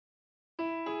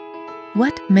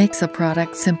What makes a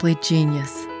product simply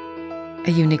genius?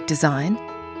 A unique design?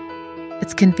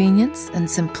 Its convenience and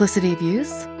simplicity of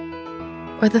use?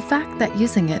 Or the fact that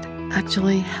using it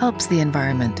actually helps the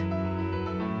environment?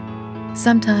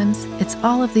 Sometimes it's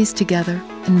all of these together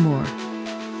and more.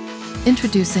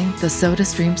 Introducing the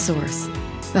SodaStream Source,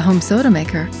 the home soda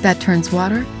maker that turns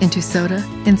water into soda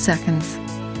in seconds.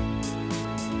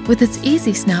 With its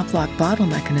easy snap lock bottle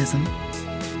mechanism,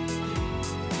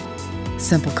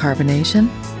 simple carbonation,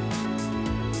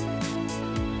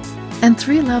 and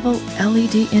 3-level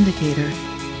LED indicator,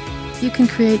 you can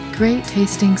create great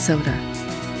tasting soda,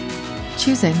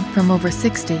 choosing from over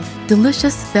 60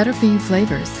 delicious better-for-you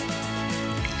flavors,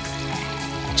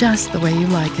 just the way you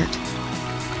like it.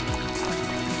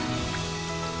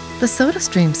 The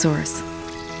SodaStream Source.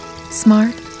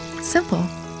 Smart, simple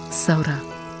soda.